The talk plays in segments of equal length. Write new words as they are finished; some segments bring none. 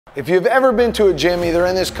If you've ever been to a gym, either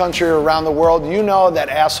in this country or around the world, you know that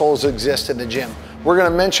assholes exist in the gym. We're gonna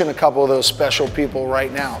mention a couple of those special people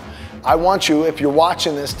right now. I want you, if you're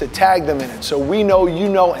watching this, to tag them in it so we know, you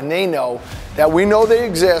know, and they know that we know they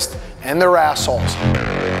exist and they're assholes.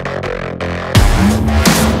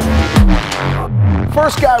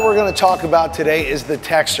 First guy we're gonna talk about today is the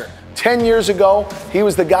texter. 10 years ago, he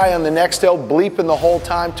was the guy on the Nextel bleeping the whole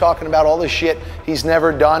time, talking about all the shit he's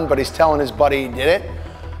never done, but he's telling his buddy he did it.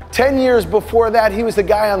 10 years before that, he was the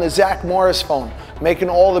guy on the Zach Morris phone, making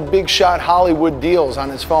all the big shot Hollywood deals on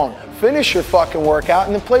his phone. Finish your fucking workout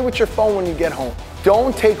and then play with your phone when you get home.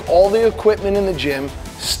 Don't take all the equipment in the gym,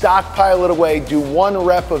 stockpile it away, do one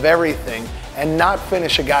rep of everything, and not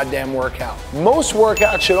finish a goddamn workout. Most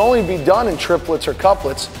workouts should only be done in triplets or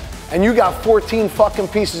couplets, and you got 14 fucking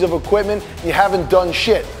pieces of equipment, you haven't done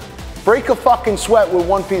shit. Break a fucking sweat with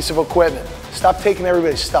one piece of equipment. Stop taking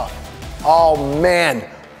everybody's stuff. Oh man,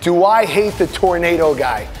 do I hate the tornado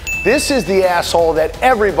guy. This is the asshole that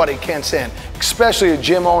everybody can't stand, especially a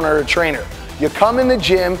gym owner or trainer. You come in the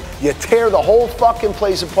gym, you tear the whole fucking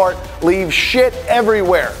place apart, leave shit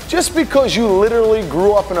everywhere. Just because you literally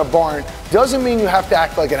grew up in a barn doesn't mean you have to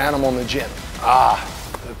act like an animal in the gym. Ah,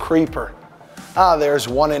 the creeper. Ah, there's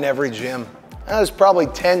one in every gym. There's probably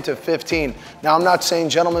 10 to 15. Now, I'm not saying,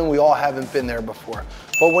 gentlemen, we all haven't been there before.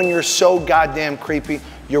 But when you're so goddamn creepy,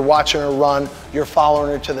 you're watching her run, you're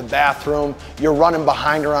following her to the bathroom, you're running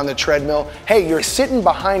behind her on the treadmill. Hey, you're sitting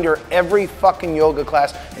behind her every fucking yoga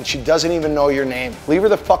class and she doesn't even know your name. Leave her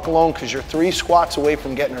the fuck alone because you're 3 squats away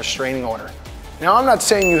from getting her restraining order. Now, I'm not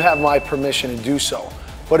saying you have my permission to do so,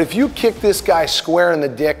 but if you kick this guy square in the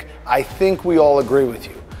dick, I think we all agree with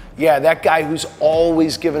you. Yeah, that guy who's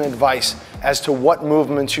always giving advice as to what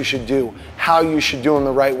movements you should do, how you should do them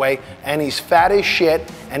the right way, and he's fat as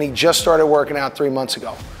shit, and he just started working out 3 months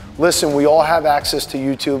ago. Listen, we all have access to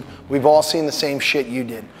YouTube. We've all seen the same shit you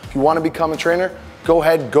did. If you want to become a trainer, go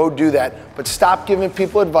ahead, go do that, but stop giving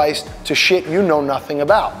people advice to shit you know nothing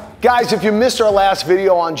about. Guys, if you missed our last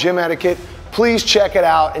video on gym etiquette, please check it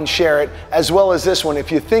out and share it, as well as this one.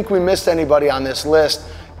 If you think we missed anybody on this list,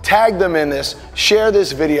 tag them in this, share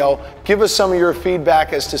this video, give us some of your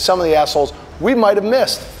feedback as to some of the assholes we might have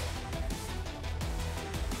missed.